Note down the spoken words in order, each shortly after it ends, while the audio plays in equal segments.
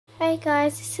Hey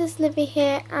guys, this is Livy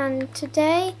here, and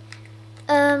today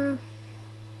I'm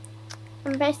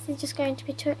basically just going to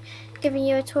be giving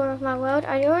you a tour of my world.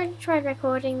 I already tried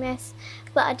recording this,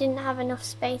 but I didn't have enough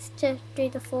space to do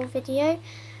the full video.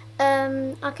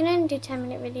 I can only do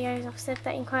 10-minute videos. I've said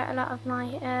that in quite a lot of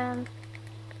my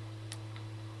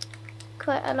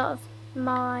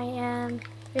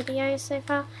videos so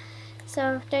far,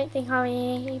 so I don't think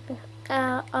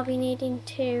I'll be needing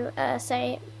to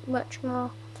say much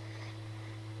more.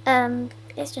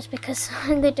 It's just because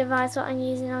the device that I'm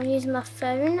using my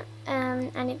phone,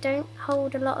 and it don't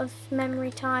hold a lot of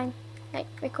memory time, like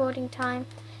recording time.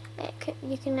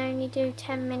 You can only do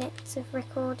 10 minutes of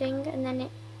recording, and then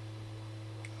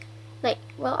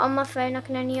on my phone I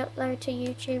can only upload to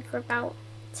YouTube for about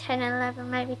 10,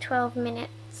 11, maybe 12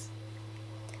 minutes.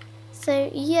 So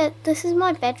yeah, this is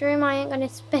my bedroom. I ain't going to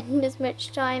spend as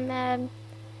much time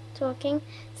talking.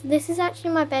 So this is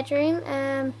actually my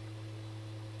bedroom.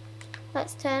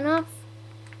 Let's turn off.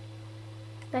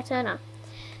 Let's turn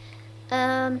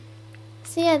on.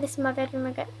 So yeah, this is my bedroom.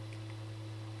 I got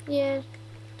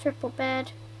triple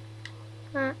bed,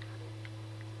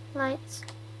 lights,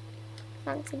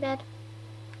 fancy bed.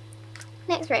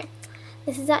 Next room.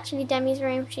 This is actually Demi's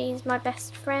room. She's my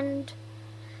best friend.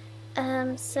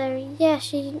 So yeah,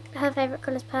 her favourite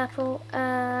colour is purple.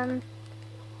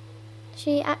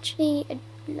 She actually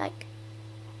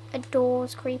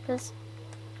adores creepers.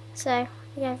 So I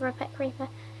gave her a pet creeper.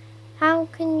 How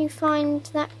can you find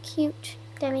that cute,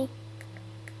 Demi?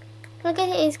 I guess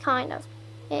it is kind of.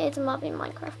 It is a mob in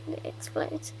Minecraft, but it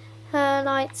explodes. Her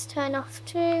lights turn off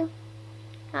too,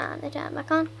 and they turn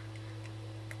back on.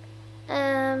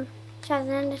 She has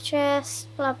an ender chest,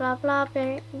 blah blah blah,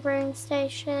 brewing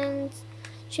stations.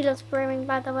 She loves brewing,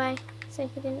 by the way, so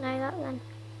if you didn't know that, then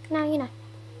now you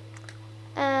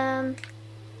know.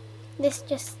 This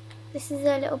is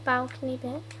a little balcony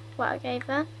bit, what I gave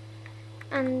her.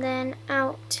 And then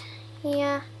out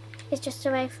here is just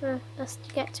a way for us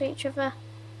to get to each other.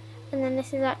 And then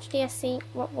this is actually a seat,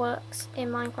 what works in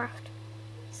Minecraft.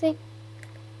 See?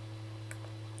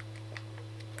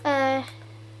 We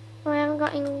haven't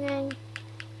got any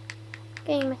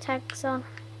gamer tags on.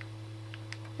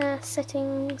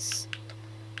 Settings.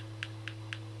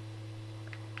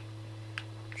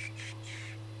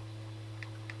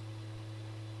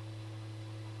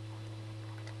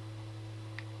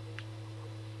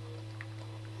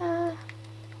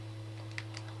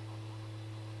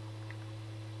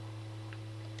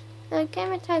 The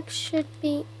gamer tags should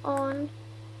be on.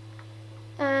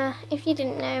 If you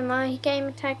didn't know, my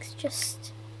gamer tags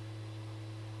just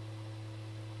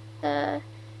the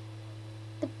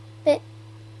bit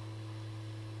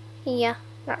here.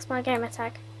 That's my gamer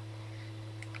tag.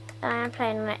 I'm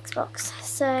playing on Xbox.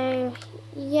 So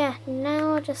yeah,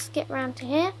 now I'll just get round to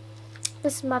here.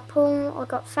 This is my pool. I've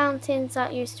got fountains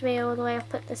that used to be all the way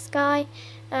up at the sky.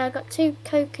 I've got 2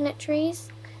 coconut trees.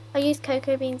 I use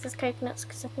cocoa beans as coconuts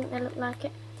because I think they look like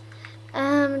it.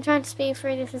 I'm trying to speed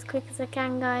through this as quick as I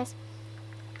can, guys.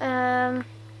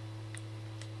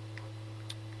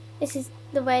 This is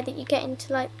the way that you get into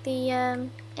the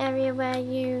area where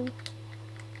you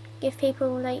give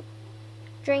people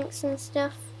drinks and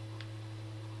stuff.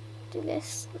 Do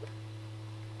this,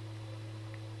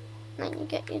 and then you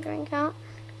get your drink out.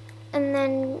 And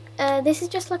then this is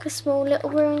just like a small little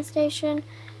brewing station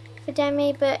for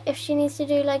Demi, but if she needs to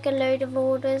do a load of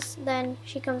orders, then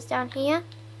she comes down here,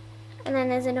 and then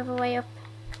there's another way up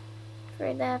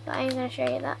through there, but I ain't going to show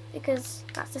you that because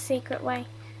that's the secret way.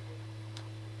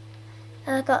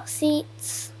 I've got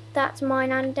seats. That's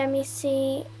mine and Demi's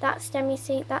seat. That's Demi's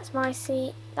seat. That's my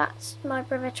seat. That's my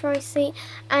brother Troy's seat.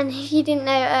 And if you didn't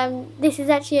know, this is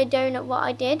actually a donut what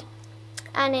I did,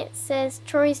 and it says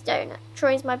Troy's donut.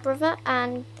 Troy's my brother,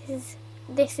 and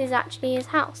this is actually his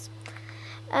house.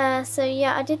 So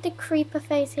yeah, I did the creeper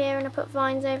face here and I put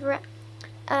vines over it.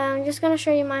 I'm just going to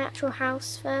show you my actual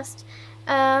house first.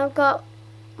 I've got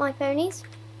my ponies,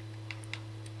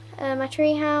 my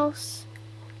tree house,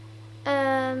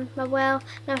 my well,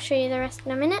 and I'll show you the rest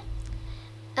in a minute.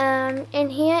 In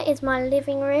here is my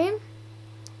living room.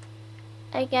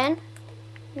 Again,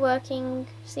 working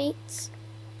seats.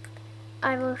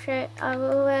 I will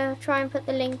try and put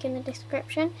the link in the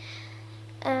description.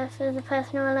 For the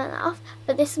person who will learn that off.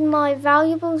 But this is my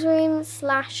valuables room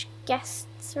 /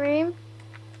 guests room.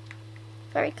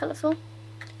 Very colourful.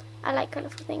 I like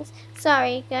colourful things.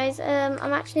 Sorry guys,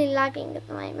 I'm actually lagging at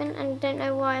the moment and don't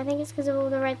know why. I think it's because of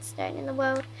all the redstone in the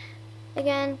world.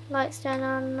 Again, lights turn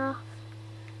on and off.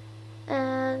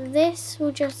 This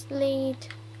will just lead,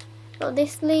 well,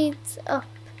 this leads up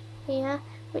here,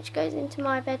 which goes into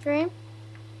my bedroom.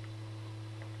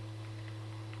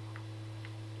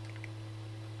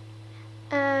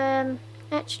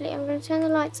 actually, I'm going to turn the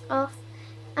lights off,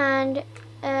 and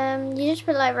you just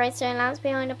put like redstone lamps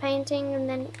behind a painting, and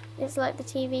then it's like the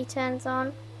TV turns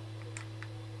on.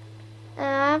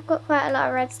 I've got quite a lot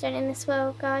of redstone in this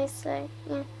world, guys, so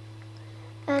yeah.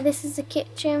 This is the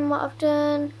kitchen, what I've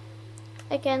done.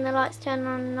 Again, the lights turn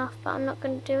on and off, but I'm not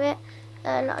going to do it.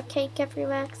 A lot of cake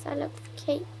everywhere because I love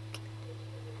cake.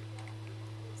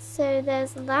 So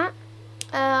there's that.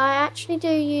 I actually do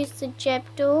use the Jeb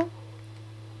door.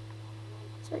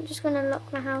 So I'm just going to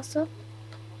lock my house up.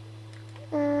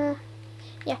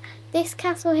 Yeah, this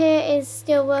castle here is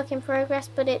still work in progress,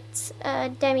 but it's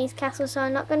Demi's castle, so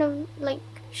I'm not going to like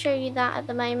show you that at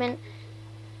the moment.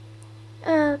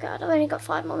 Oh god, I've only got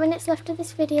 5 more minutes left of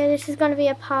this video. This is going to be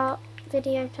a part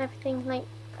video type of thing, like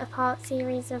a part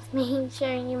series of me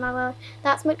showing you my world.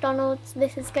 That's McDonald's.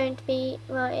 This is going to be,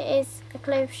 well, it is a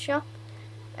clothes shop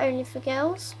only for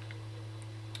girls.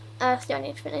 Still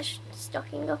need to finish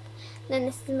stocking up. And then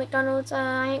this is McDonald's.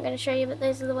 I ain't going to show you, but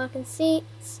those are the working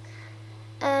seats.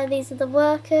 These are the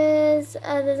workers.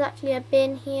 There's actually a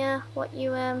bin here, what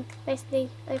you basically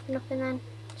open up, and then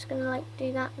just going to like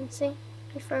do that and see.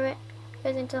 You throw it,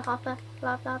 goes into the hopper,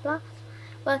 blah blah blah.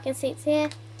 Working seats here.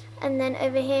 And then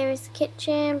over here is the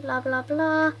kitchen, blah blah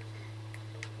blah.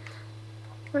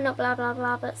 Well, not blah blah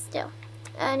blah, but still.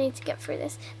 I need to get through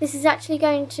this. This is actually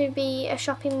going to be a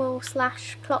shopping mall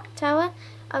 / clock tower.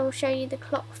 I will show you the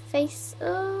clock face.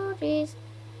 Oh, jeez.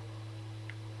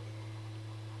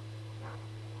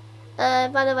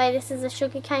 By the way, this is a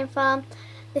sugarcane farm.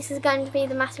 This is going to be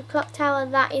the massive clock tower.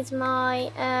 That is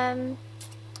my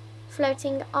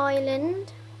floating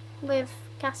island with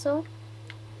castle.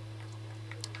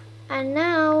 And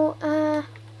now,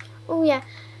 oh yeah,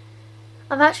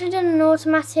 I've actually done an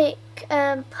automatic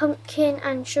pumpkin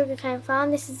and sugarcane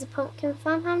farm. This is the pumpkin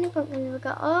farm. How many pumpkins have we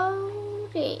got? Oh,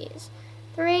 geez.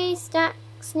 3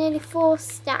 stacks, nearly 4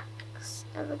 stacks.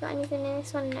 Have we got anything in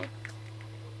this one? No.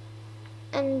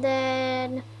 And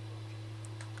then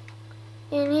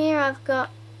in here I've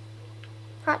got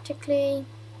practically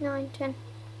 9,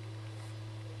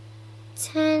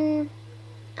 10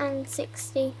 and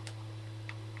 60.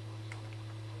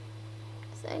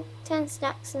 So 10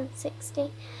 stacks and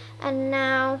 60. And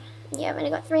now, yeah, I've only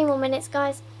got 3 more minutes,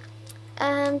 guys.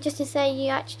 Just to say, you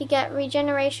actually get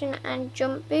regeneration and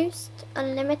jump boost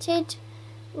unlimited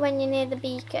when you're near the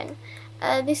beacon.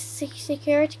 This is a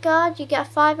security guard. You get a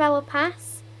 5-hour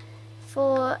pass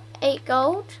for 8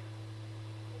 gold.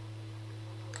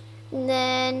 And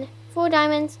then 4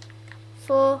 diamonds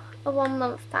for a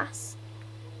 1-month pass.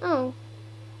 Oh,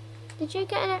 did you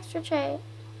get an extra trait?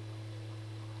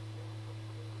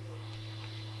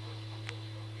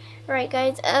 Right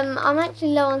guys, I'm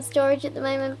actually low on storage at the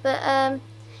moment, but yeah,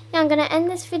 I'm going to end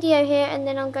this video here, and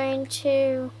then I'm going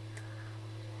to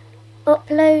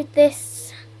upload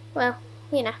this, well,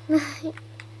 you know,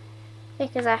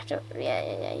 because I have to,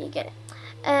 yeah, you get it.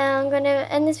 I'm going to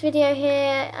end this video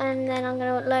here, and then I'm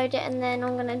going to upload it, and then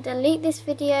I'm going to delete this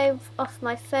video off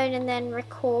my phone and then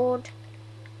record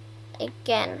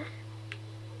again.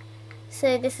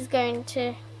 So this is going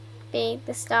to be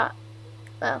the start,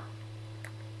 well,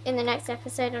 in the next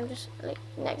episode, I'm just, like,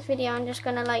 next video, I'm just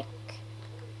gonna, like,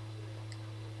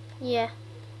 yeah,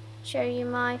 show you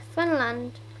my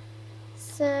Funland.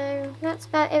 So, that's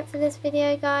about it for this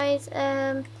video, guys.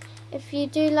 If you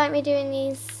do like me doing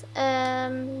these,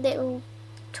 little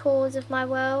tours of my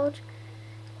world,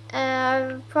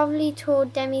 I'll probably tour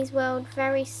Demi's world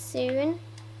very soon.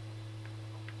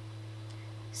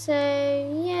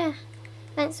 So, yeah,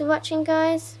 thanks for watching,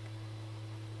 guys.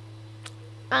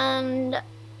 And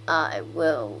I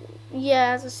will,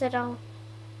 yeah, as I said, I'll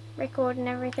record and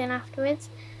everything afterwards.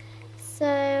 So,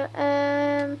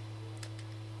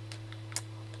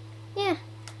 yeah,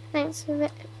 thanks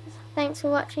for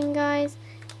watching, guys,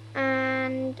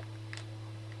 and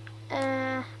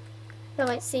I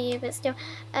won't see you, but still,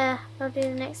 I'll do the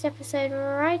next episode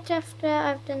right after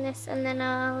I've done this, and then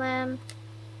I'll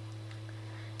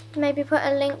maybe put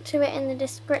a link to it in the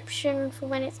description for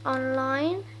when it's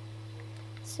online.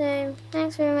 So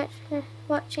thanks very much for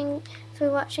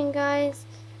watching, guys,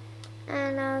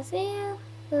 and I'll see you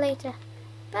later.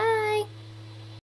 Bye.